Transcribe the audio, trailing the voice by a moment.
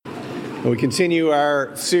We continue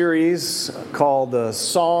our series called the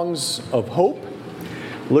Songs of Hope,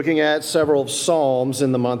 looking at several psalms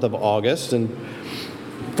in the month of August and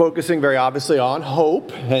focusing very obviously on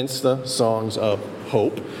hope, hence the Songs of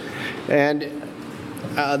Hope. And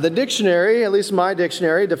the dictionary, at least my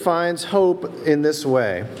dictionary, defines hope in this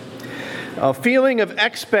way: a feeling of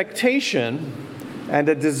expectation and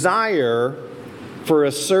a desire for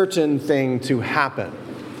a certain thing to happen.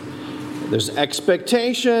 There's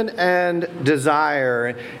expectation and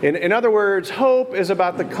desire. In other words, hope is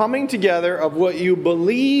about the coming together of what you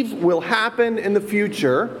believe will happen in the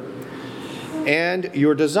future and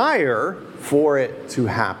your desire for it to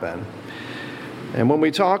happen. And when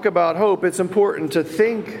we talk about hope, it's important to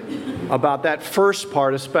think about that first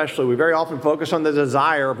part especially. We very often focus on the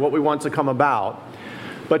desire of what we want to come about.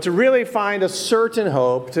 But to really find a certain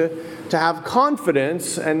hope, to have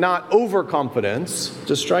confidence and not overconfidence,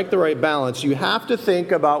 to strike the right balance, you have to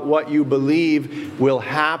think about what you believe will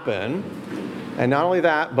happen. And not only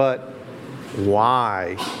that, but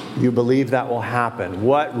why you believe that will happen.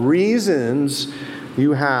 What reasons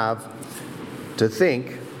you have to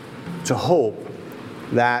think, to hope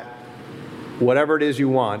that whatever it is you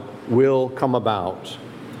want will come about.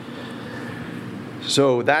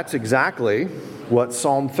 So that's exactly what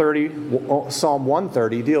Psalm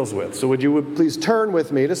 130 deals with. So would you please turn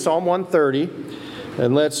with me to Psalm 130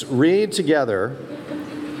 and let's read together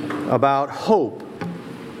about hope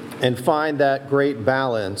and find that great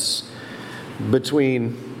balance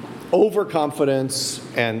between overconfidence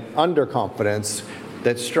and underconfidence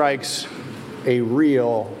that strikes a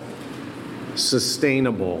real,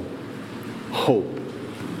 sustainable hope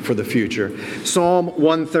for the future. Psalm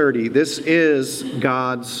 130, this is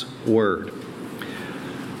God's Word.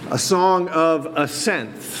 A song of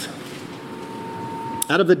ascent.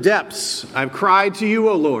 Out of the depths, I've cried to you,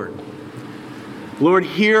 O Lord. Lord,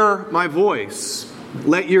 hear my voice.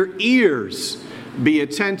 Let your ears be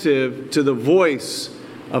attentive to the voice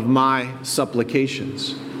of my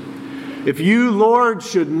supplications. If you, Lord,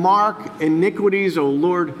 should mark iniquities, O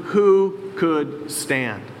Lord, who could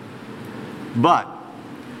stand? But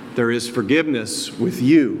there is forgiveness with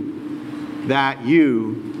you, that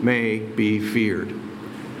you may be feared.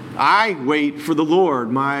 I wait for the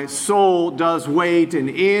Lord. My soul does wait, and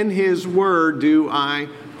in his word do I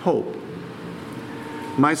hope.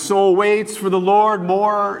 My soul waits for the Lord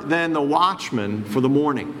more than the watchman for the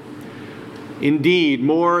morning. Indeed,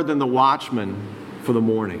 more than the watchman for the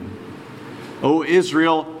morning. O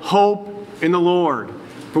Israel, hope in the Lord.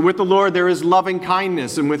 For with the Lord there is loving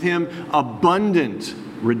kindness, and with him abundant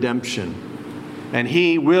redemption. And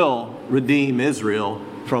he will redeem Israel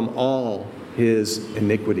from all his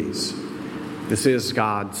iniquities. This is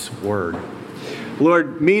God's Word.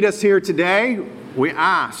 Lord, meet us here today. We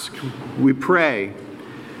ask, we pray,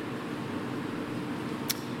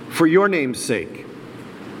 for your name's sake,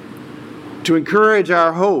 to encourage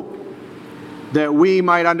our hope that we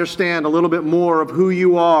might understand a little bit more of who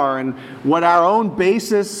you are and what our own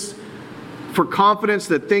basis for confidence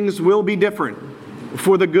that things will be different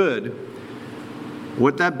for the good,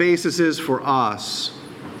 what that basis is for us,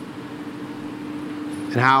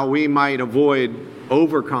 and how we might avoid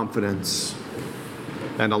overconfidence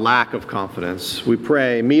and a lack of confidence. We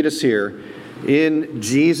pray, meet us here in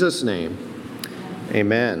Jesus' name.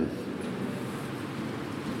 Amen.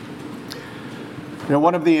 You know,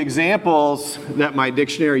 one of the examples that my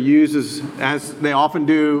dictionary uses, as they often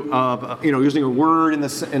do, of using a word in a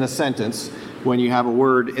sentence when you have a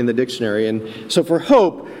word in the dictionary. And so for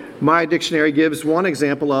hope, my dictionary gives one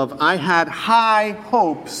example of, I had high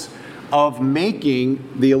hopes of making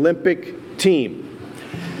the Olympic team.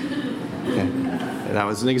 Okay. That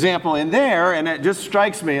was an example in there, and it just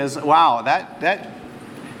strikes me as, wow, that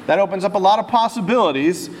opens up a lot of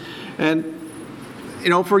possibilities. And,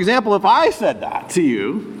 for example, if I said that to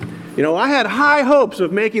you, I had high hopes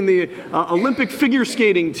of making the Olympic figure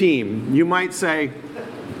skating team, you might say,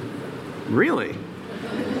 really?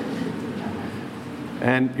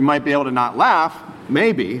 And you might be able to not laugh,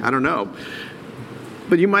 maybe, I don't know.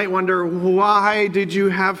 But you might wonder, why did you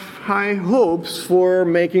have high hopes for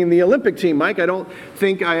making the Olympic team, Mike? I don't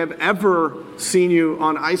think I have ever seen you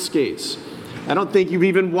on ice skates. I don't think you've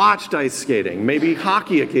even watched ice skating, maybe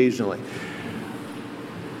hockey occasionally.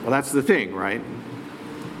 Well, that's the thing, right?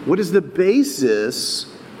 What is the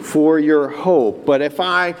basis for your hope. But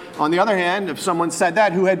on the other hand, if someone said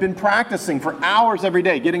that who had been practicing for hours every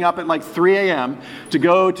day, getting up at like 3 a.m. to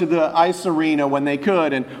go to the ice arena when they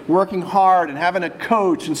could, and working hard and having a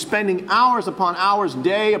coach and spending hours upon hours,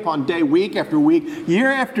 day upon day, week after week, year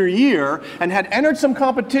after year, and had entered some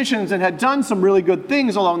competitions and had done some really good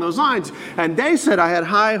things along those lines, and they said, I had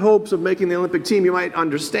high hopes of making the Olympic team, you might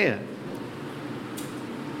understand.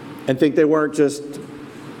 And think they weren't just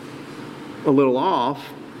a little off,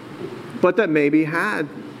 but that maybe had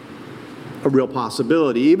a real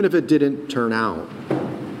possibility, even if it didn't turn out.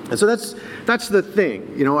 And so that's the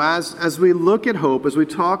thing, as we look at hope, as we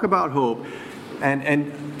talk about hope,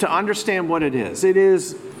 and to understand what it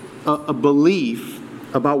is a belief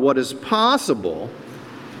about what is possible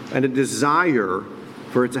and a desire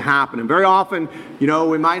for it to happen. And very often,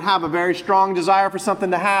 we might have a very strong desire for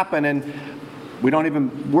something to happen, and we don't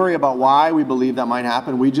even worry about why we believe that might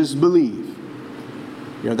happen. We just believe.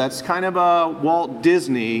 That's kind of a Walt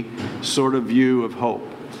Disney sort of view of hope.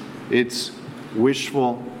 It's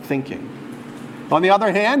wishful thinking. On the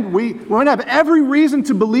other hand, we might have every reason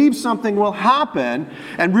to believe something will happen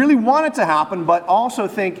and really want it to happen, but also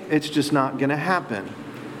think it's just not going to happen.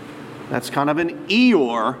 That's kind of an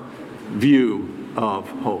Eeyore view of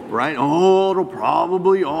hope, right? Oh, it'll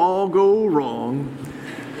probably all go wrong,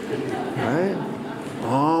 right?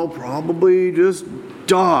 I'll probably just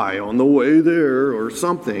die on the way there or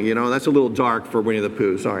something. That's a little dark for Winnie the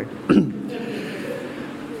Pooh, sorry.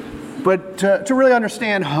 But to really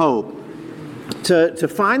understand hope, to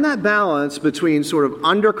find that balance between sort of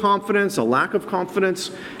underconfidence, a lack of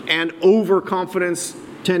confidence, and overconfidence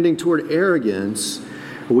tending toward arrogance,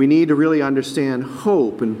 we need to really understand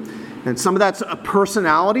hope. And some of that's a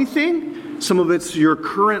personality thing. Some of it's your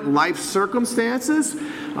current life circumstances.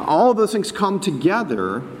 All of those things come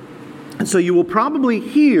together. And so you will probably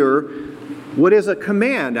hear what is a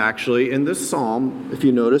command, actually, in this psalm. If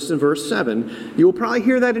you notice in verse 7, you will probably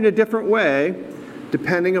hear that in a different way,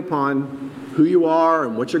 depending upon who you are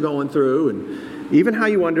and what you're going through, and even how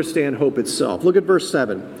you understand hope itself. Look at verse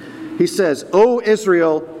 7. He says, O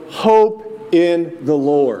Israel, hope in the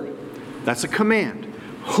Lord. That's a command.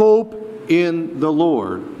 Hope in the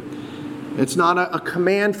Lord. It's not a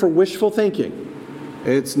command for wishful thinking.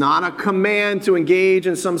 It's not a command to engage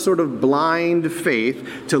in some sort of blind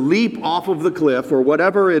faith, to leap off of the cliff or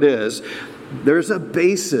whatever it is. There's a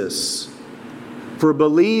basis for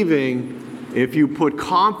believing if you put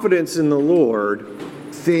confidence in the Lord,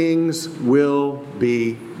 things will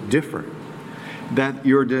be different. That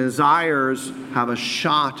your desires have a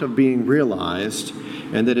shot of being realized,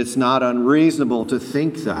 and that it's not unreasonable to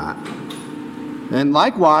think that. And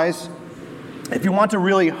likewise, if you want to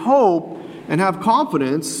really hope and have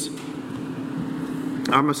confidence,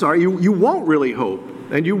 you won't really hope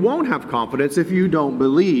and you won't have confidence if you don't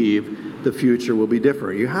believe the future will be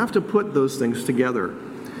different. You have to put those things together.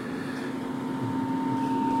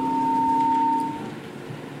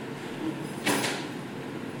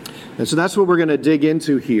 And so that's what we're going to dig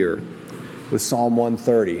into here with Psalm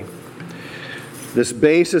 130. This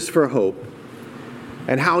basis for hope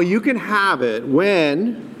and how you can have it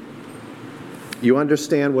when you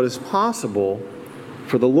understand what is possible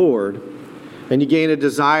for the Lord, and you gain a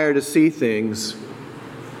desire to see things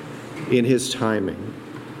in His timing.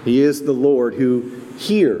 He is the Lord who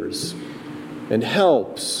hears and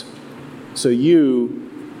helps, so you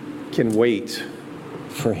can wait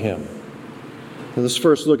for Him. And let's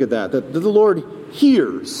first look at that the Lord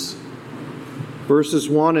hears. Verses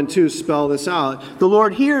 1 and 2 spell this out. The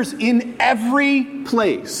Lord hears in every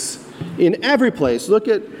place. In every place. Look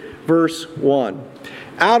at verse 1.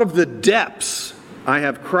 Out of the depths I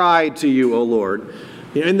have cried to you, O Lord.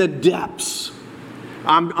 In the depths.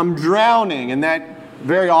 I'm drowning, and that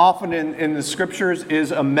very often in the scriptures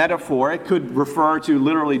is a metaphor. It could refer to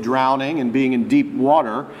literally drowning and being in deep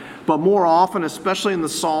water. But more often, especially in the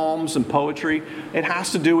Psalms and poetry, it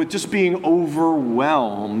has to do with just being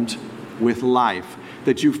overwhelmed with life.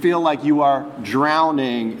 That you feel like you are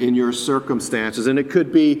drowning in your circumstances. And it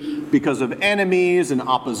could be because of enemies and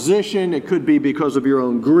opposition. It could be because of your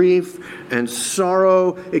own grief and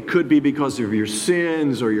sorrow. It could be because of your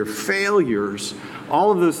sins or your failures.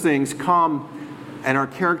 All of those things come and are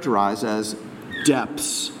characterized as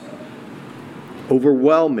depths.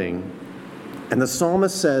 Overwhelming. And the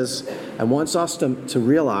psalmist says and wants us to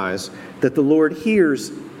realize that the Lord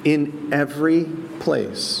hears in every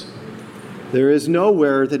place. There is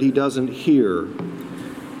nowhere that He doesn't hear,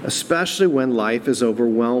 especially when life is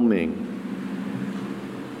overwhelming.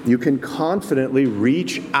 You can confidently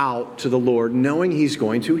reach out to the Lord knowing He's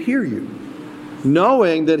going to hear you.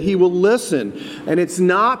 knowing that he will listen. And it's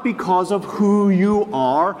not because of who you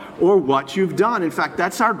are or what you've done. In fact,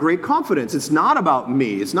 that's our great confidence. It's not about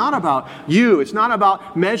me. It's not about you. It's not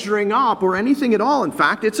about measuring up or anything at all. In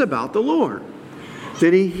fact, it's about the Lord.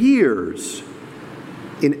 That he hears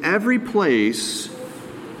in every place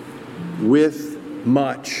with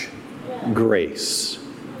much grace.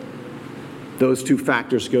 Those two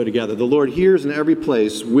factors go together. The Lord hears in every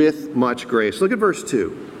place with much grace. Look at verse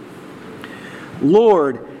 2.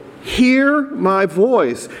 Lord, hear my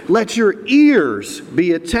voice. Let your ears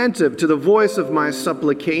be attentive to the voice of my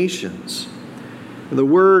supplications. The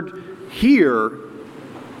word hear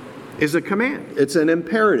is a command. It's an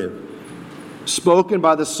imperative. Spoken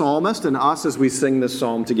by the psalmist and us as we sing this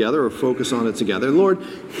psalm together or focus on it together. Lord,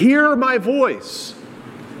 hear my voice.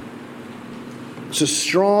 It's a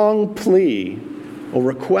strong plea, a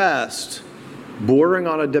request, bordering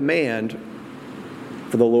on a demand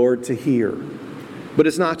for the Lord to hear. But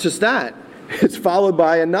it's not just that. It's followed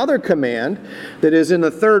by another command that is in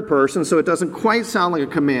the third person, so it doesn't quite sound like a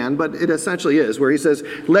command, but it essentially is, where he says,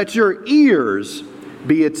 let your ears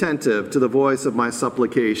be attentive to the voice of my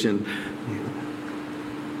supplication.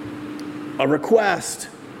 A request,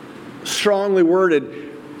 strongly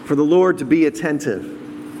worded, for the Lord to be attentive.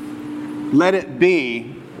 Let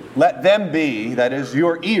them be, that is,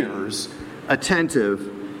 your ears, attentive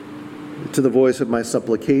to the voice of my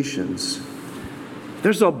supplications.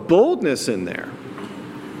 There's a boldness in there.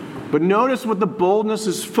 But notice what the boldness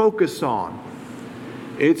is focused on.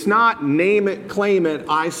 It's not name it, claim it,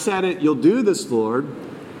 I said it, you'll do this, Lord.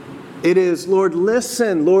 It is, Lord,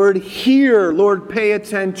 listen, Lord, hear, Lord, pay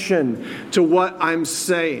attention to what I'm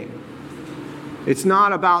saying. It's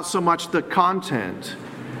not about so much the content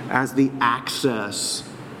as the access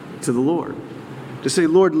to the Lord. To say,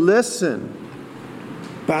 Lord, listen,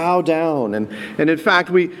 bow down. And in fact,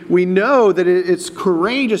 we know that it's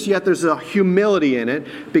courageous, yet there's a humility in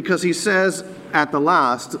it, because he says at the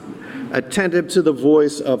last, attentive to the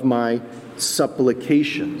voice of my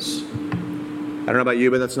supplications. I don't know about you,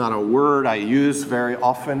 but that's not a word I use very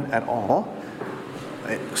often at all.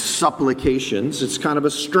 Supplications. It's kind of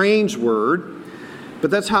a strange word, but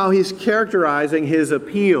that's how he's characterizing his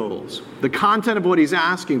appeals. The content of what he's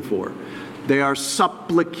asking for. They are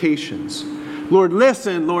supplications. Lord,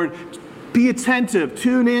 listen. Lord, be attentive.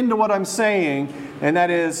 Tune in to what I'm saying. And that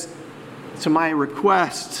is to my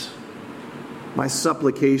request, my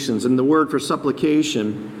supplications. And the word for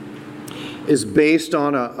supplication is based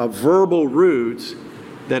on a verbal root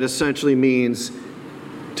that essentially means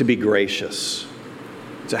to be gracious,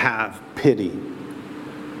 to have pity.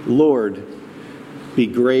 Lord, be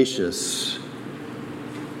gracious.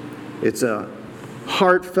 It's a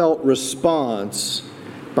heartfelt response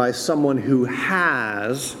by someone who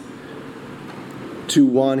has to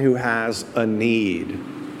one who has a need.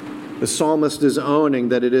 The psalmist is owning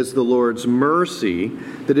that it is the Lord's mercy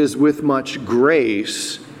that is with much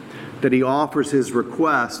grace that he offers his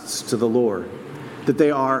requests to the Lord, that they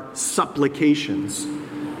are supplications.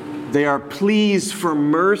 They are pleas for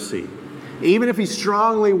mercy. Even if he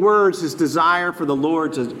strongly words his desire for the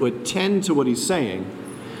Lord to attend to what he's saying,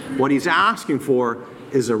 what he's asking for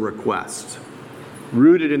is a request,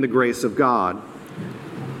 rooted in the grace of God.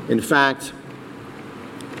 In fact,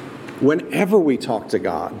 whenever we talk to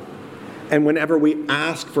God, and whenever we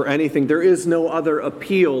ask for anything, there is no other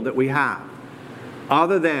appeal that we have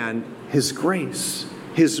other than his grace,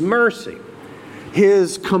 his mercy,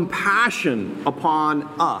 his compassion upon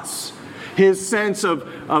us, his sense of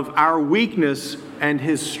our weakness and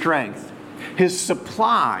his strength, his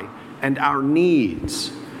supply and our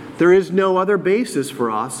needs. There is no other basis for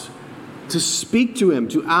us to speak to him,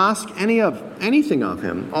 to ask anything of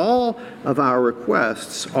him. All of our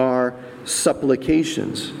requests are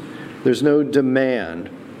supplications. There's no demand.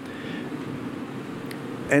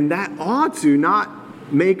 And that ought to not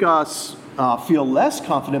make us feel less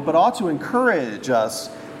confident, but ought to encourage us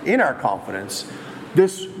in our confidence.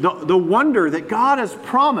 The wonder that God has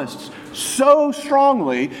promised so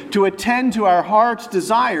strongly to attend to our heart's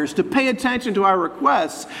desires, to pay attention to our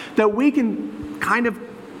requests, that we can kind of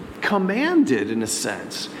command it in a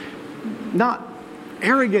sense. Not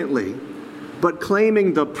arrogantly, but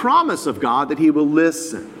claiming the promise of God that he will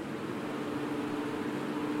listen.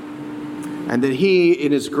 And that he,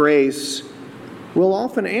 in his grace, will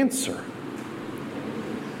often answer.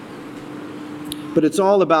 But it's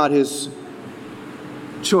all about his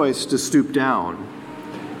choice to stoop down,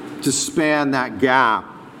 to span that gap.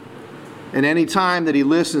 And any time that he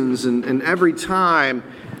listens, and every time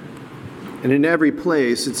and in every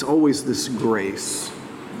place, it's always this grace.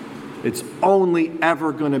 It's only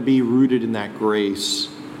ever going to be rooted in that grace.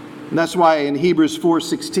 And that's why in Hebrews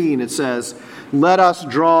 4:16 it says, let us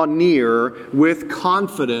draw near with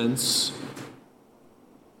confidence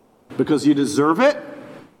because you deserve it.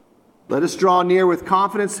 Let us draw near with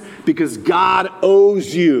confidence because God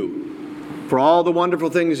owes you for all the wonderful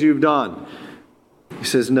things you've done. He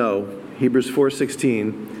says, no, Hebrews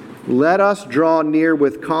 4:16, let us draw near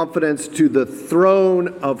with confidence to the throne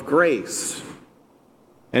of grace.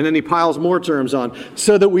 And then he piles more terms on,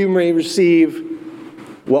 so that we may receive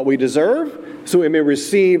what we deserve, so we may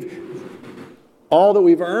receive all that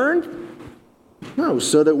we've earned. No,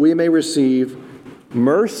 so that we may receive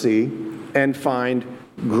mercy and find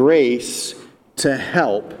grace to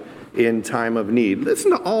help in time of need.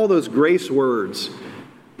 Listen to all those grace words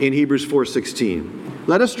in Hebrews 4:16.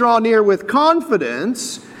 Let us draw near with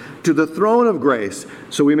confidence to the throne of grace,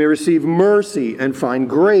 so we may receive mercy and find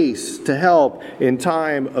grace to help in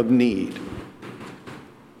time of need.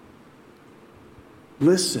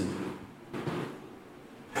 Listen.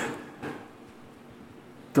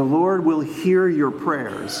 The Lord will hear your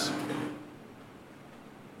prayers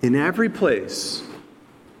in every place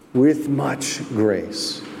with much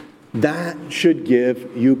grace. That should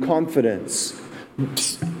give you confidence.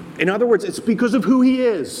 In other words, it's because of who He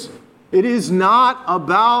is. It is not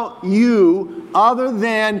about you other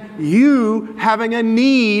than you having a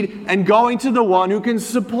need and going to the one who can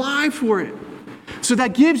supply for it. So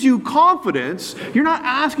that gives you confidence. You're not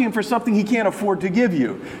asking for something He can't afford to give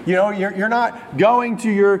you. You know, you're not going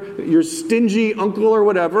to your stingy uncle or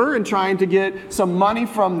whatever and trying to get some money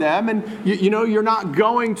from them. And you're not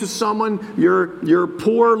going to someone, your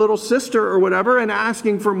poor little sister or whatever, and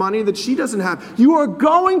asking for money that she doesn't have. You are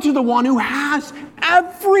going to the one who has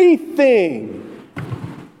everything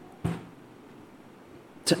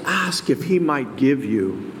to ask if He might give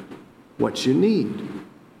you what you need.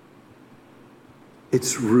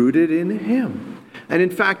 It's rooted in Him. And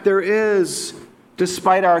in fact, there is,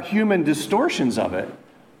 despite our human distortions of it,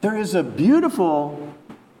 there is a beautiful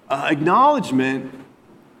acknowledgement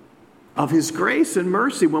of His grace and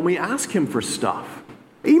mercy when we ask Him for stuff.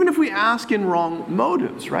 Even if we ask in wrong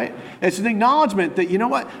motives, right? It's an acknowledgement that, you know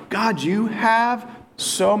what? God, you have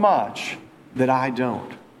so much that I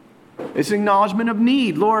don't. It's an acknowledgement of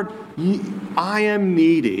need. Lord, I am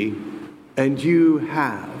needy and you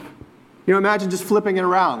have. You know, imagine just flipping it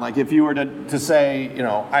around. Like if you were to say,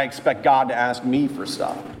 I expect God to ask me for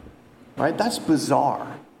stuff. Right? That's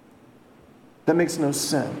bizarre. That makes no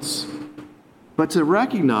sense. But to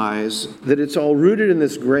recognize that it's all rooted in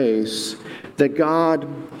this grace that God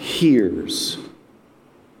hears.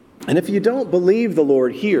 And if you don't believe the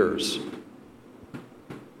Lord hears,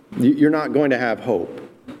 you're not going to have hope.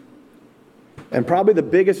 And probably the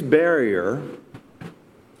biggest barrier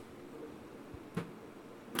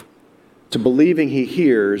to believing He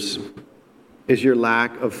hears is your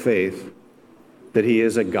lack of faith that He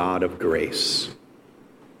is a God of grace.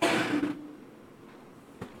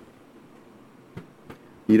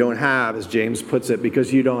 You don't have, as James puts it,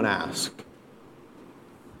 because you don't ask.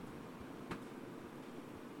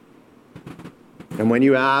 And when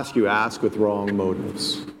you ask with wrong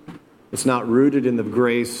motives. It's not rooted in the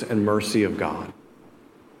grace and mercy of God.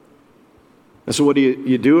 And so what do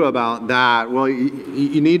you do about that? Well,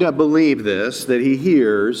 you need to believe this, that He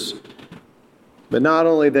hears, but not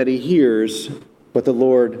only that He hears, but the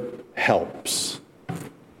Lord helps.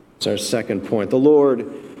 That's our second point. The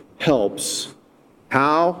Lord helps.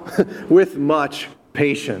 How? With much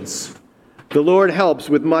patience. The Lord helps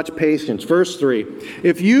with much patience. Verse 3,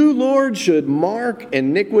 if you, Lord, should mark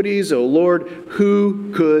iniquities, O Lord,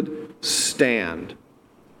 who could stand?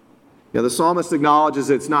 The psalmist acknowledges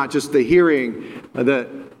it's not just the hearing that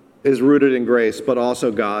is rooted in grace, but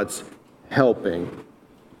also God's helping.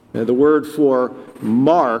 The word for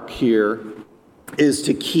mark here is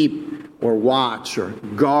to keep or watch or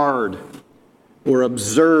guard or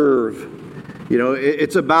observe.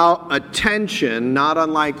 It's about attention, not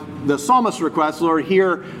unlike the psalmist's request, Lord,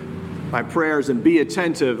 hear my prayers and be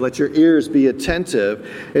attentive. Let your ears be attentive.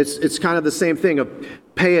 It's kind of the same thing of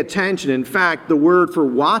pay attention. In fact, the word for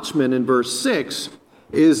watchman in verse 6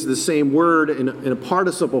 is the same word in a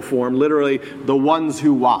participle form, literally the ones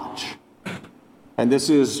who watch. And this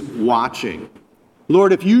is watching.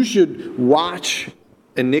 Lord, if you should watch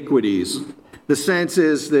iniquities, the sense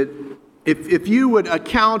is that if you would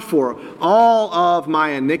account for all of my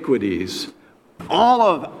iniquities, all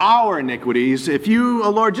of our iniquities, if you,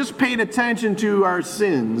 Lord, just paid attention to our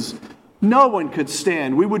sins, no one could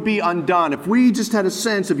stand. We would be undone. If we just had a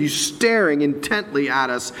sense of you staring intently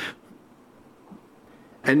at us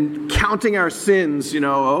and counting our sins,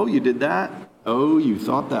 oh, you did that. Oh, you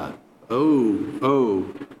thought that. Oh.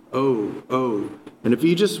 And And if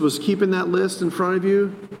you just was keeping that list in front of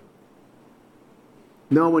you,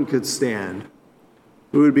 no one could stand.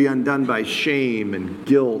 We would be undone by shame and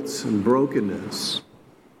guilt and brokenness.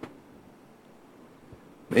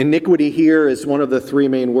 Iniquity here is one of the three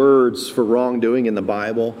main words for wrongdoing in the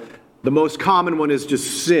Bible. The most common one is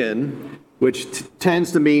just sin, which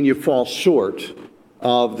tends to mean you fall short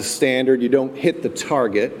of the standard. You don't hit the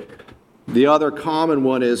target. The other common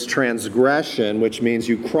one is transgression, which means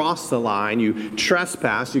you cross the line, you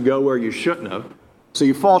trespass, you go where you shouldn't have. So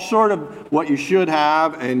you fall short of what you should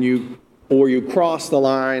have, or you cross the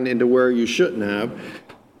line into where you shouldn't have.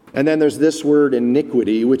 And then there's this word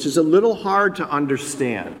iniquity, which is a little hard to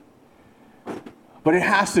understand. But it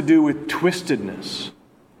has to do with twistedness.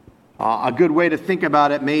 A good way to think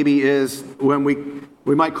about it maybe is when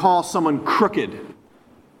we might call someone crooked,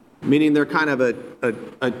 meaning they're kind of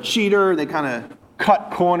a cheater, they kind of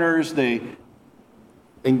cut corners, they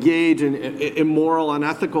engage in immoral,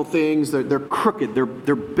 unethical things, they're crooked,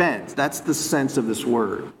 they're bent. That's the sense of this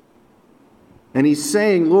word. And he's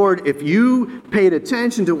saying, Lord, if you paid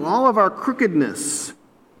attention to all of our crookedness,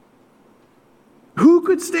 who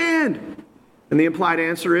could stand? And the implied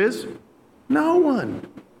answer is, no one.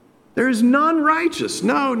 There is none righteous.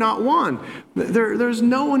 No, not one. There's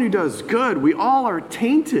no one who does good. We all are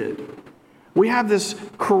tainted. We have this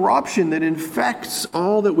corruption that infects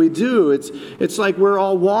all that we do. It's like we're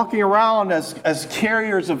all walking around as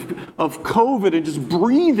carriers of COVID and just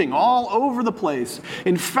breathing all over the place,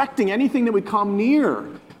 infecting anything that we come near.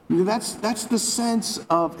 That's the sense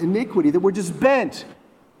of iniquity, that we're just bent.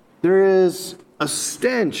 There is a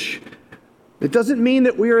stench. It doesn't mean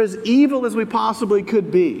that we're as evil as we possibly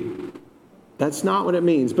could be. That's not what it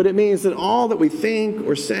means. But it means that all that we think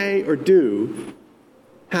or say or do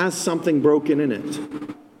has something broken in it.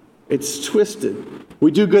 It's twisted.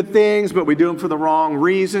 We do good things, but we do them for the wrong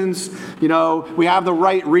reasons. You know, we have the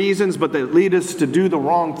right reasons, but they lead us to do the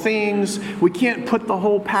wrong things. We can't put the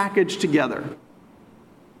whole package together.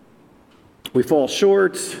 We fall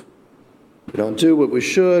short. We don't do what we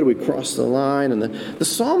should. We cross the line. And the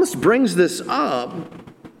psalmist brings this up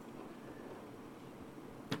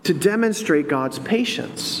to demonstrate God's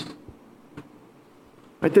patience.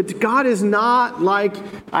 Right? That God is not like,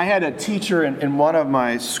 I had a teacher in one of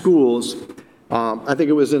my schools, I think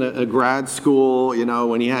it was in a grad school, you know,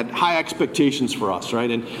 when he had high expectations for us,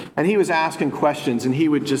 right? And he was asking questions, and he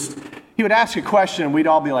would ask a question, and we'd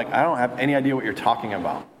all be like, I don't have any idea what you're talking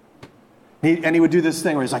about. And he would do this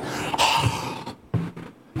thing where he's like,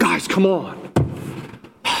 guys, come on.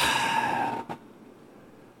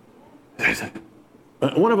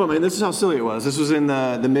 One of them, and this is how silly it was. This was in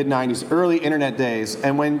the mid-'90s, early internet days.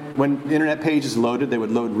 And when internet pages loaded, they would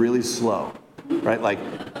load really slow, right? Like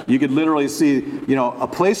you could literally see, you know, a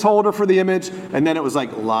placeholder for the image, and then it was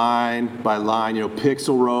like line by line, you know,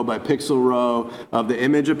 pixel row by pixel row of the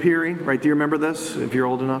image appearing, right? Do you remember this, if you're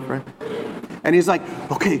old enough, right? And he's like,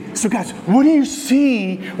 okay, so guys, what do you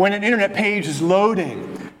see when an internet page is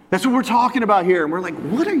loading? That's what we're talking about here. And we're like,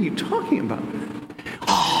 what are you talking about?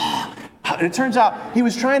 And it turns out he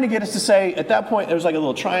was trying to get us to say, at that point, there was like a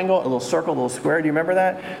little triangle, a little circle, a little square. Do you remember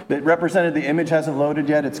that? That represented the image hasn't loaded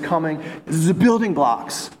yet. It's coming. This is the building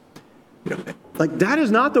blocks. You know, like that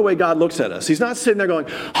is not the way God looks at us. He's not sitting there going,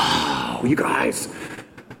 oh, you guys,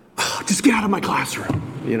 just get out of my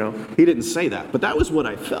classroom. You know, he didn't say that, but that was what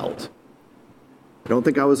I felt. I don't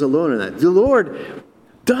think I was alone in that. The Lord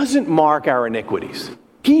doesn't mark our iniquities.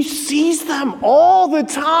 He sees them all the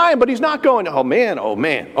time, but he's not going, oh man,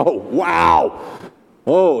 oh wow.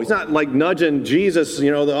 Oh, he's not like nudging Jesus,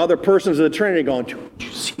 you know, the other persons of the Trinity going, do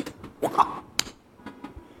you see that? Wow.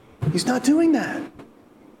 He's not doing that.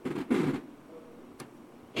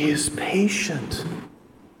 He is patient,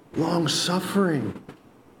 long-suffering.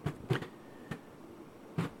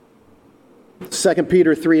 2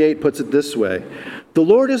 Peter 3:8 puts it this way. The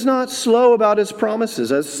Lord is not slow about his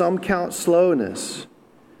promises, as some count slowness,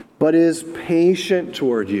 but is patient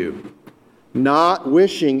toward you, not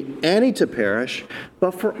wishing any to perish,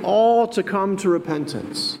 but for all to come to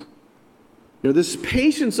repentance. You know, this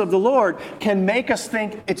patience of the Lord can make us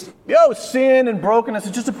think it's, sin and brokenness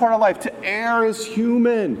is just a part of life. To err is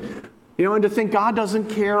human. You know, and to think God doesn't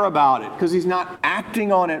care about it because he's not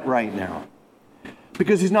acting on it right now.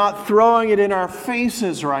 Because he's not throwing it in our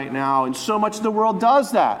faces right now. And so much of the world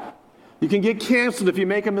does that. You can get canceled if you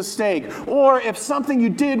make a mistake. Or if something you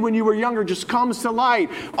did when you were younger just comes to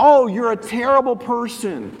light. Oh, you're a terrible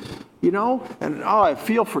person. You know? And I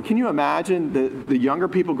feel for, can you imagine the younger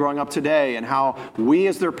people growing up today and how we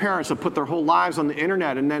as their parents have put their whole lives on the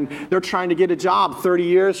internet and then they're trying to get a job 30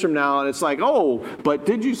 years from now and it's like, oh, but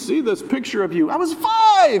did you see this picture of you? I was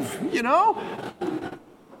 5, you know?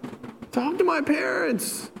 Talk to my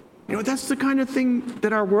parents. That's the kind of thing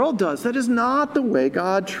that our world does. That is not the way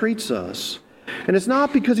God treats us. And it's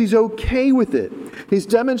not because he's okay with it. He's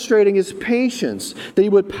demonstrating his patience, that he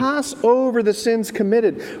would pass over the sins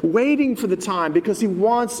committed, waiting for the time, because he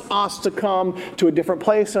wants us to come to a different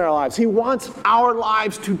place in our lives. He wants our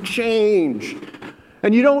lives to change.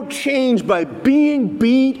 And you don't change by being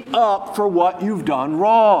beat up for what you've done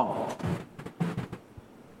wrong.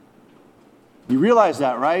 You realize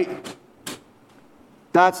that, right?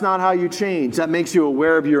 That's not how you change. That makes you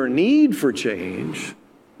aware of your need for change.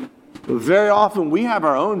 But very often we have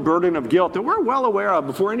our own burden of guilt that we're well aware of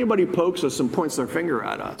before anybody pokes us and points their finger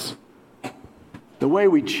at us. The way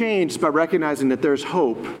we change is by recognizing that there's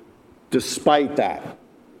hope despite that.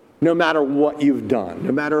 No matter what you've done,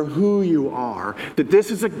 no matter who you are, that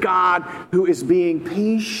this is a God who is being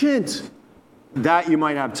patient, that you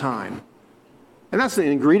might have time. And that's the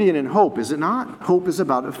ingredient in hope, is it not? Hope is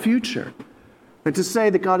about a future. And to say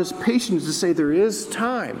that God is patient is to say there is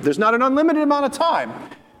time. There's not an unlimited amount of time.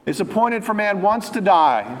 It's appointed for man once to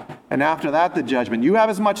die, and after that, the judgment. You have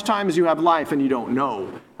as much time as you have life, and you don't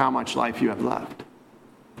know how much life you have left.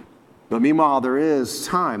 But meanwhile, there is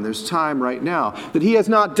time. There's time right now. That he has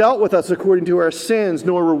not dealt with us according to our sins,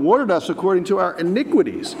 nor rewarded us according to our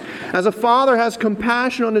iniquities. As a father has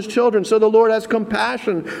compassion on his children, so the Lord has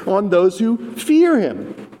compassion on those who fear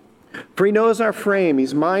him. For he knows our frame.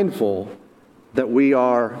 He's mindful that we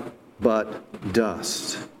are but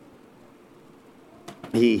dust.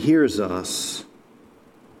 He hears us.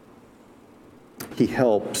 He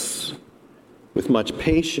helps with much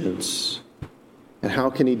patience. And how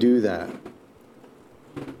can he do that?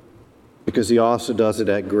 Because he also does it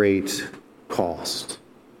at great cost.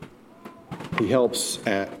 He helps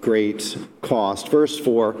at great cost. Verse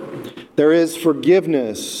 4, there is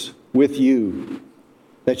forgiveness with you,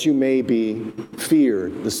 that you may be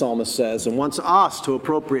feared, the psalmist says, and wants us to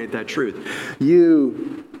appropriate that truth.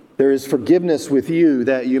 There is forgiveness with you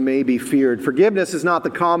that you may be feared. Forgiveness is not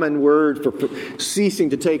the common word for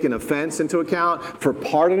ceasing to take an offense into account, for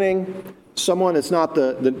pardoning someone. It's not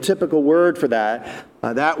the typical word for that.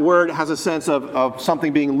 That word has a sense of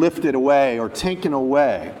something being lifted away or taken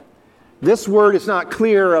away. This word is not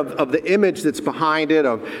clear of the image that's behind it,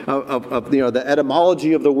 of the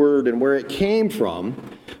etymology of the word and where it came from.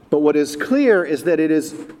 But what is clear is that it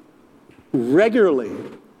is regularly,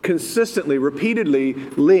 consistently, repeatedly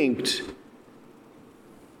linked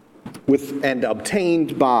with and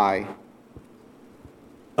obtained by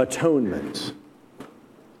atonement,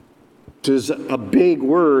 which is a big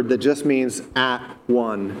word that just means at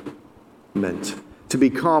one meant. To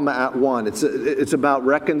become at one. It's about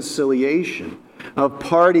reconciliation of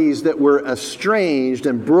parties that were estranged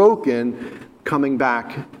and broken coming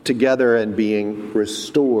back together and being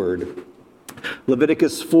restored.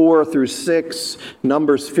 Leviticus 4 through 6,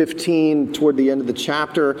 Numbers 15 toward the end of the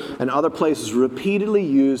chapter, and other places repeatedly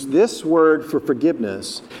use this word for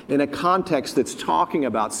forgiveness in a context that's talking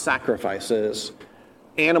about sacrifices,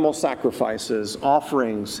 animal sacrifices,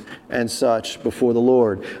 offerings, and such before the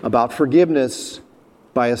Lord, about forgiveness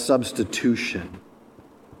by a substitution.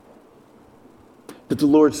 That the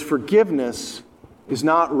Lord's forgiveness is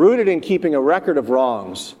not rooted in keeping a record of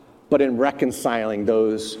wrongs, but in reconciling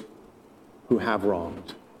those who have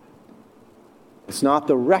wronged. It's not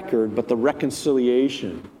the record, but the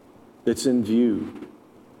reconciliation that's in view.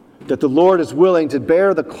 That the Lord is willing to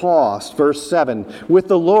bear the cost. Verse 7, with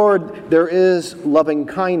the Lord there is loving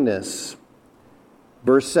kindness.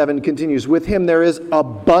 Verse 7 continues, with him there is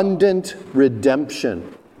abundant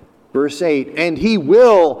redemption. Verse 8, and he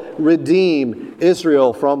will redeem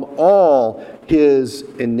Israel from all his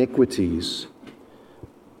iniquities.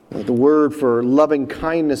 The word for loving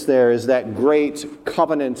kindness there is that great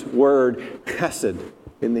covenant word, chesed,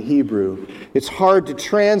 in the Hebrew. It's hard to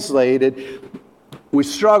translate it. We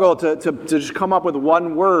struggle to just come up with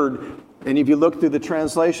one word, and if you look through the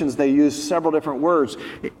translations, they use several different words.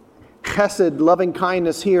 Chesed, loving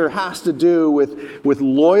kindness here, has to do with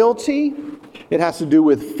loyalty. It has to do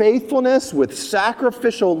with faithfulness, with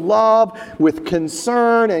sacrificial love, with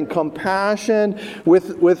concern and compassion, with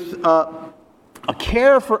a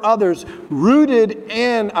care for others rooted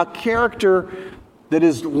in a character that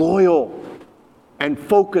is loyal and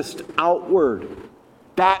focused outward.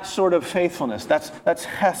 That sort of faithfulness, that's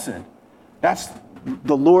chesed. That's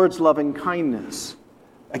the Lord's loving kindness.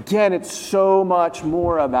 Again, it's so much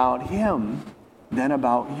more about him than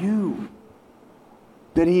about you.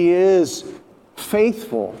 That he is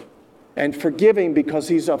faithful and forgiving because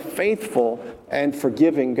he's a faithful and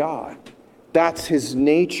forgiving God. That's his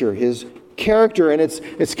nature, his character, and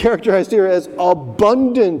it's characterized here as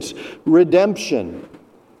abundant redemption.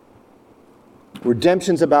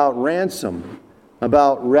 Redemption's about ransom,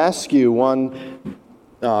 about rescue. One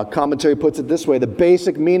commentary puts it this way: the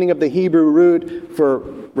basic meaning of the Hebrew root for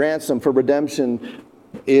ransom, for redemption,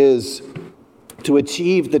 is to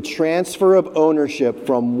achieve the transfer of ownership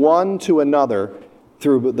from one to another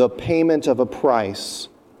through the payment of a price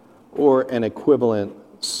or an equivalent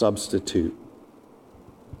substitute.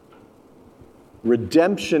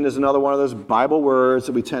 Redemption is another one of those Bible words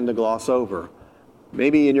that we tend to gloss over.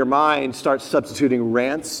 Maybe in your mind start substituting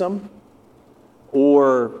ransom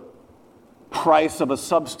or price of a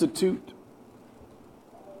substitute.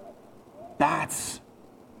 That's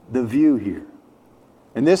the view here.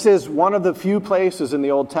 And this is one of the few places in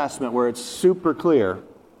the Old Testament where it's super clear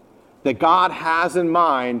that God has in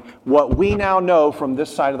mind what we now know from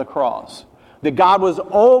this side of the cross. That God was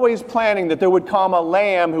always planning that there would come a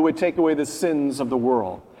lamb who would take away the sins of the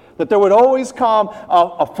world. That there would always come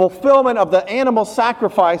a fulfillment of the animal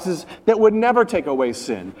sacrifices that would never take away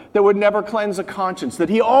sin, that would never cleanse a conscience. That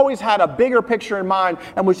he always had a bigger picture in mind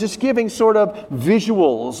and was just giving sort of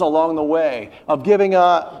visuals along the way, of giving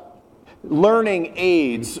learning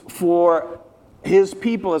aids for his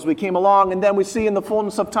people as we came along. And then we see in the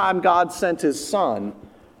fullness of time, God sent his son,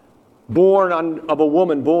 born of a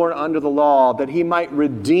woman, born under the law, that he might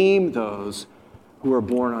redeem those who are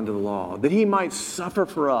born under the law, that he might suffer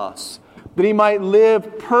for us, that he might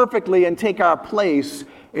live perfectly and take our place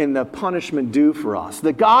in the punishment due for us,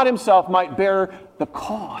 that God himself might bear the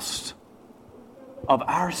cost of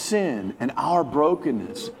our sin and our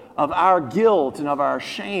brokenness, of our guilt and of our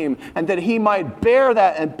shame, and that he might bear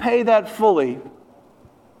that and pay that fully,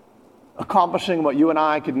 accomplishing what you and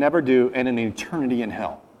I could never do in an eternity in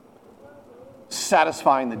hell,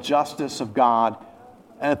 satisfying the justice of God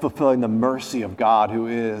and fulfilling the mercy of God, who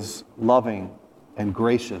is loving and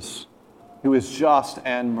gracious, who is just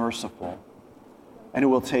and merciful, and who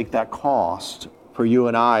will take that cost for you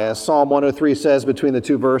and I. As Psalm 103 says between the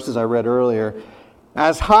two verses I read earlier,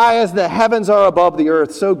 as high as the heavens are above the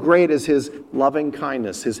earth, so great is his loving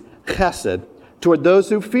kindness, his chesed, toward those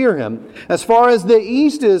who fear him. As far as the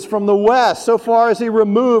east is from the west, so far as he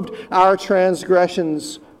removed our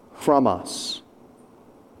transgressions from us.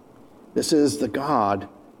 This is the God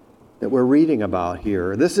that we're reading about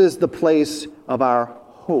here. This is the place of our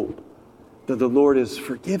hope, that the Lord is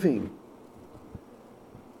forgiving.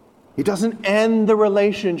 He doesn't end the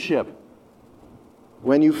relationship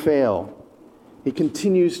when you fail. He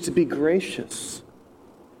continues to be gracious.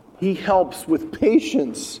 He helps with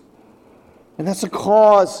patience. And that's a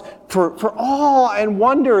cause for awe and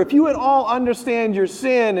wonder. If you at all understand your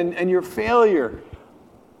sin and your failure,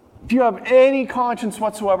 if you have any conscience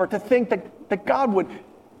whatsoever, to think that God would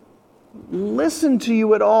listen to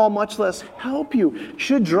you at all, much less help you,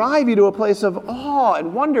 should drive you to a place of awe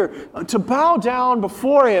and wonder, to bow down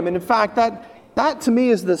before him. And in fact, that to me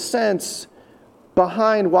is the sense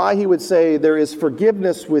behind why he would say there is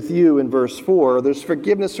forgiveness with you in verse 4. There's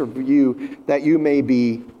forgiveness of you that you may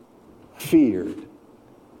be feared,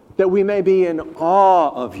 that we may be in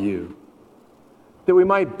awe of you, that we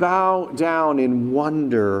might bow down in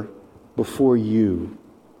wonder before you,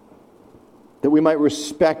 that we might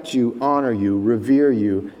respect you, honor you, revere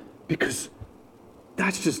you, because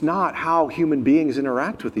that's just not how human beings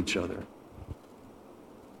interact with each other.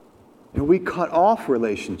 And we cut off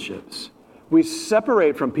relationships. We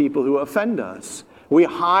separate from people who offend us. We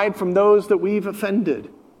hide from those that we've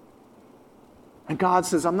offended. And God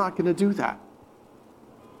says, I'm not going to do that.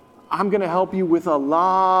 I'm going to help you with a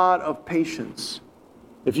lot of patience.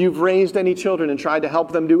 If you've raised any children and tried to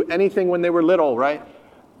help them do anything when they were little, right?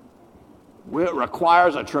 It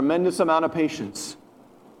requires a tremendous amount of patience.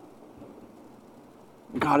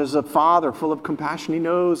 God is a Father full of compassion. He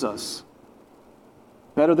knows us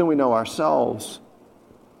better than we know ourselves.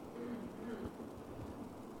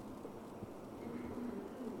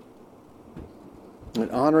 And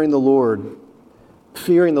honoring the Lord,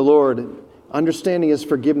 fearing the Lord, understanding his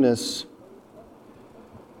forgiveness,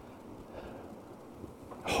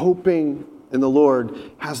 hoping in the Lord,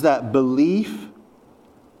 has that belief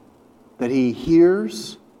that he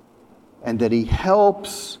hears and that he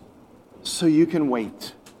helps, so you can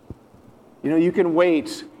wait. You know, you can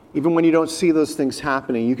wait even when you don't see those things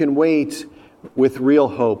happening. You can wait with real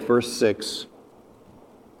hope. Verse 6.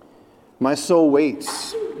 My soul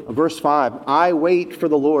waits. Verse 5. I wait for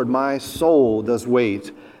the Lord. My soul does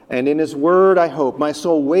wait. And in his word I hope. My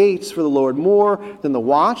soul waits for the Lord more than the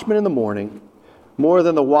watchman in the morning. More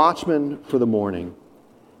than the watchman for the morning.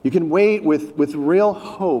 You can wait with real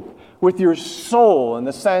hope. With your soul, and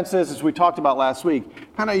the sense is, as we talked about last week,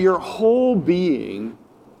 kind of your whole being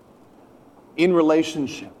in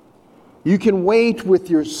relationship. You can wait with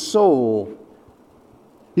your soul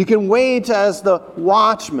You can wait as the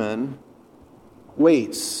watchman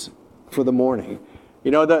waits for the morning.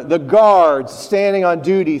 You know, the guards standing on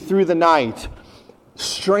duty through the night,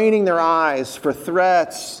 straining their eyes for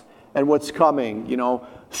threats and what's coming, you know,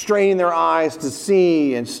 straining their eyes to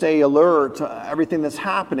see and stay alert to everything that's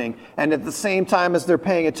happening. And at the same time as they're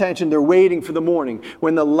paying attention, they're waiting for the morning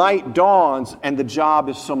when the light dawns and the job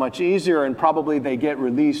is so much easier and probably they get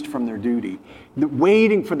released from their duty.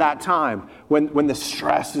 Waiting for that time when the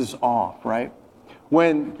stress is off, right?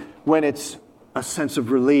 When it's a sense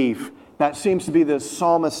of relief. That seems to be the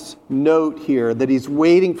psalmist's note here, that he's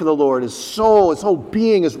waiting for the Lord. His soul, his whole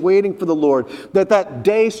being is waiting for the Lord. That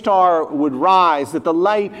day star would rise, that the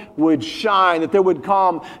light would shine, that there would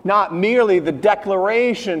come not merely the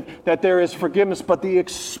declaration that there is forgiveness, but the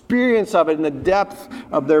experience of it in the depth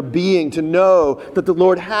of their being, to know that the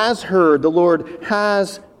Lord has heard, the Lord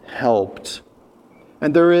has helped.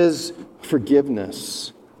 And there is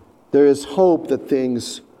forgiveness. There is hope that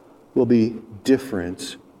things will be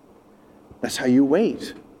different. That's how you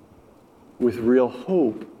wait, with real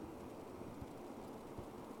hope,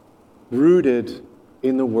 rooted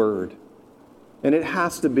in the Word. And it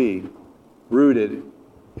has to be rooted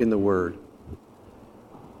in the Word.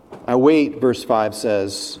 I wait, verse 5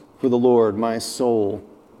 says, for the Lord my soul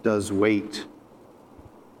does wait.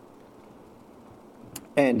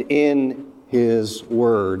 And in His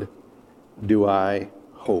Word do I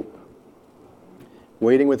hope.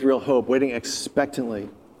 Waiting with real hope, waiting expectantly.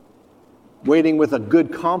 Waiting with a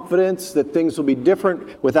good confidence that things will be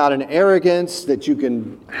different, without an arrogance that you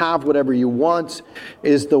can have whatever you want,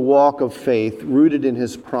 is the walk of faith rooted in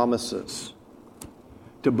His promises.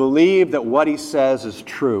 To believe that what He says is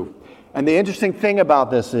true. And the interesting thing about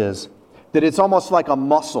this is that it's almost like a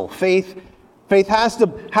muscle. Faith has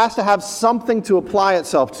to have something to apply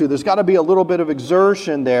itself to. There's got to be a little bit of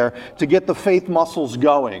exertion there to get the faith muscles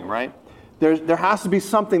going, right? There has to be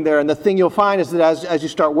something there, and the thing you'll find is that as you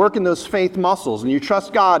start working those faith muscles and you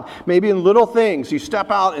trust God, maybe in little things, you step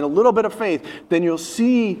out in a little bit of faith, then you'll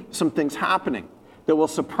see some things happening that will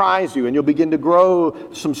surprise you, and you'll begin to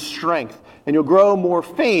grow some strength, and you'll grow more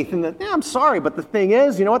faith. And I'm sorry, but the thing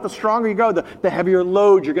is, you know what? The stronger you go, the heavier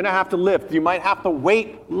load you're going to have to lift. You might have to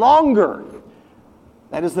wait longer.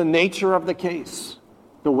 That is the nature of the case,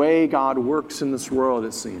 the way God works in this world,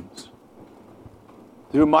 it seems.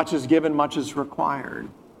 Through much is given, much is required.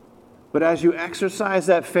 But as you exercise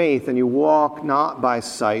that faith and you walk not by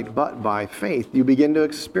sight, but by faith, you begin to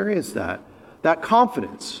experience that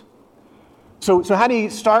confidence. So how do you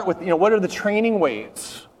start with, what are the training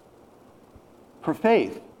weights for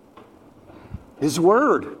faith? His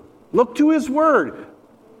Word. Look to His Word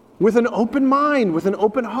with an open mind, with an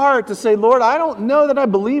open heart to say, Lord, I don't know that I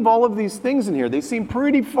believe all of these things in here. They seem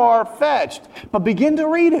pretty far-fetched. But begin to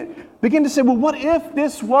read it. Begin to say, well, what if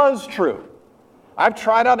this was true? I've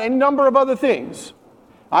tried out any number of other things.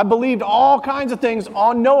 I believed all kinds of things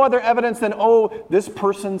on no other evidence than, this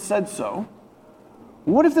person said so.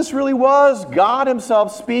 What if this really was God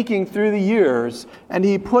Himself speaking through the years and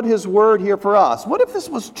He put His Word here for us? What if this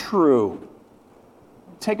was true?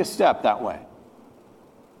 Take a step that way.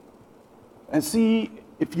 And see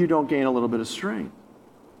if you don't gain a little bit of strength.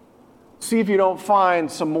 See if you don't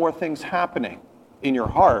find some more things happening in your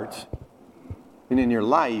heart and in your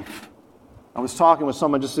life. I was talking with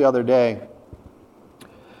someone just the other day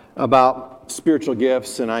about spiritual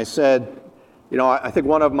gifts, and I said, I think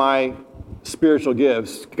one of my spiritual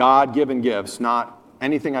gifts, God-given gifts, not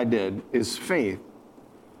anything I did, is faith.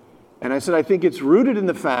 And I said, I think it's rooted in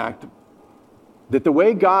the fact that the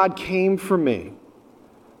way God came for me,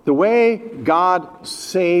 the way God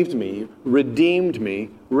saved me, redeemed me,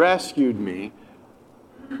 rescued me,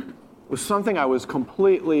 was something I was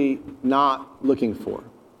completely not looking for.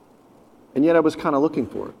 And yet I was kind of looking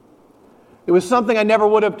for it. It was something I never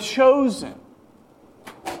would have chosen.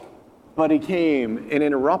 But He came and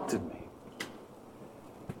interrupted me.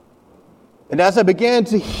 And as I began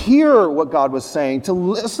to hear what God was saying, to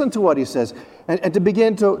listen to what He says, and to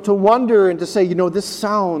begin to wonder and to say, this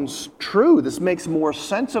sounds true. This makes more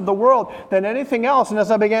sense of the world than anything else. And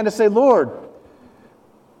as I began to say, Lord,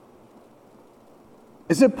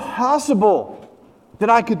 is it possible that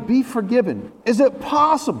I could be forgiven? Is it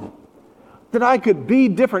possible that I could be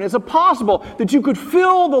different? Is it possible that you could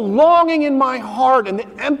fill the longing in my heart and the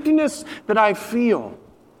emptiness that I feel,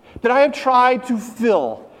 that I have tried to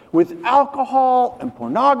fill with alcohol and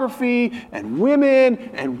pornography and women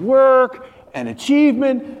and work and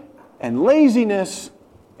achievement and laziness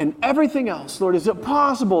and everything else? Lord, is it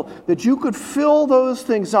possible that you could fill those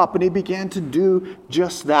things up? And He began to do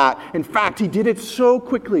just that. In fact, He did it so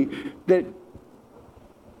quickly that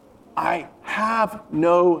I have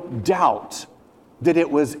no doubt that it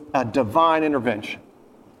was a divine intervention,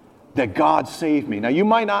 that God saved me. Now, you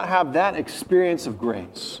might not have that experience of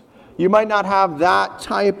grace. You might not have that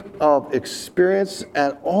type of experience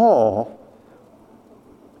at all.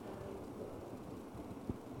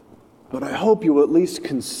 But I hope you will at least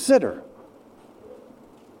consider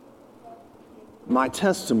my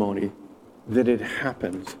testimony that it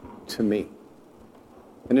happened to me.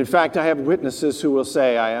 And in fact, I have witnesses who will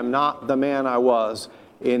say, I am not the man I was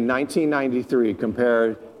in 1993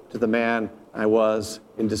 compared to the man I was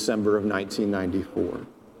in December of 1994.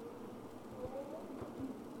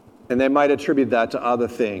 And they might attribute that to other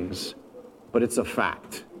things, but it's a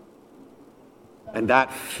fact. And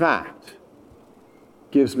that fact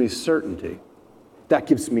gives me certainty. That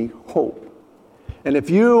gives me hope. And if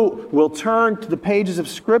you will turn to the pages of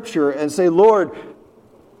Scripture and say, Lord,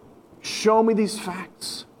 show me these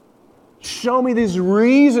facts. Show me these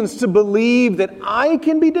reasons to believe that I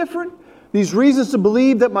can be different. These reasons to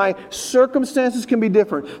believe that my circumstances can be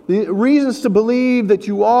different. The reasons to believe that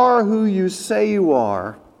you are who you say you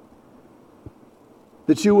are.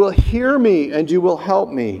 That you will hear me and you will help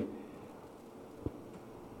me.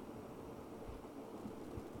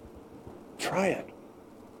 Try it.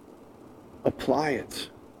 Apply it.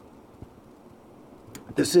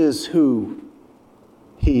 This is who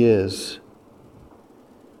He is.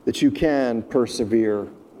 That you can persevere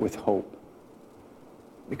with hope.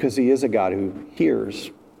 Because He is a God who hears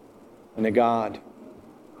and a God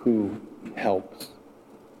who helps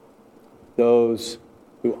those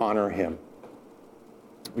who honor Him.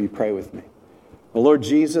 Will you pray with me? Well, Lord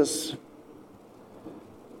Jesus,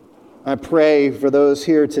 I pray for those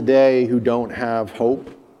here today who don't have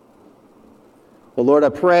hope. Well, Lord, I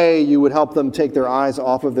pray you would help them take their eyes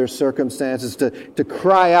off of their circumstances to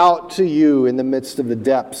cry out to you in the midst of the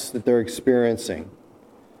depths that they're experiencing.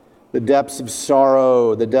 The depths of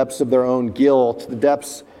sorrow, the depths of their own guilt, the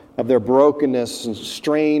depths of their brokenness and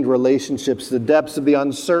strained relationships, the depths of the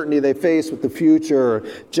uncertainty they face with the future, or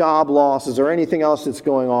job losses, or anything else that's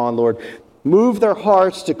going on, Lord. Move their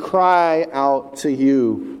hearts to cry out to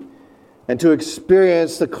you and to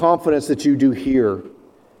experience the confidence that you do hear.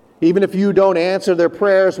 Even if you don't answer their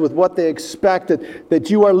prayers with what they expected,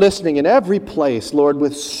 that you are listening in every place, Lord,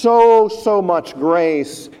 with so much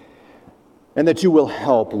grace, and that you will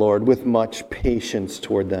help, Lord, with much patience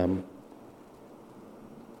toward them,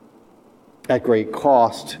 at great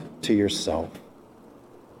cost to yourself.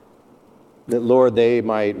 That, Lord, they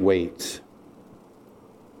might wait,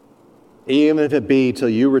 even if it be till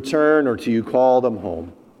you return or till you call them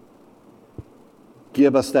home.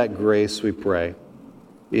 Give us that grace, we pray.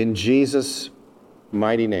 In Jesus'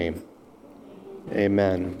 mighty name,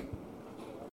 amen.